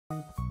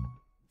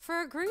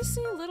For a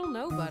greasy little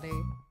nobody,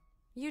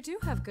 you do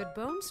have good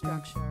bone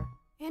structure.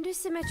 And a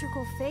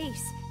symmetrical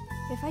face.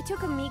 If I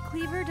took a meat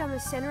cleaver down the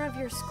center of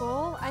your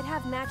skull, I'd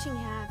have matching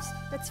halves.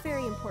 That's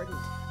very important.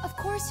 Of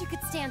course you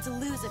could stand to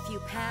lose a few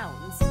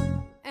pounds.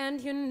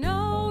 And you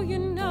know,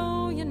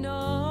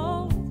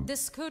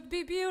 this could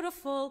be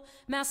beautiful.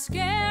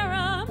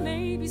 Mascara,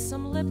 maybe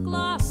some lip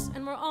gloss,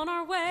 and we're on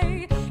our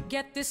way.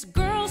 Get this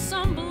girl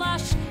some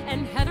blush,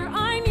 and Heather,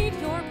 I need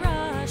your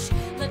brush.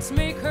 Let's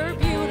make her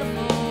beautiful.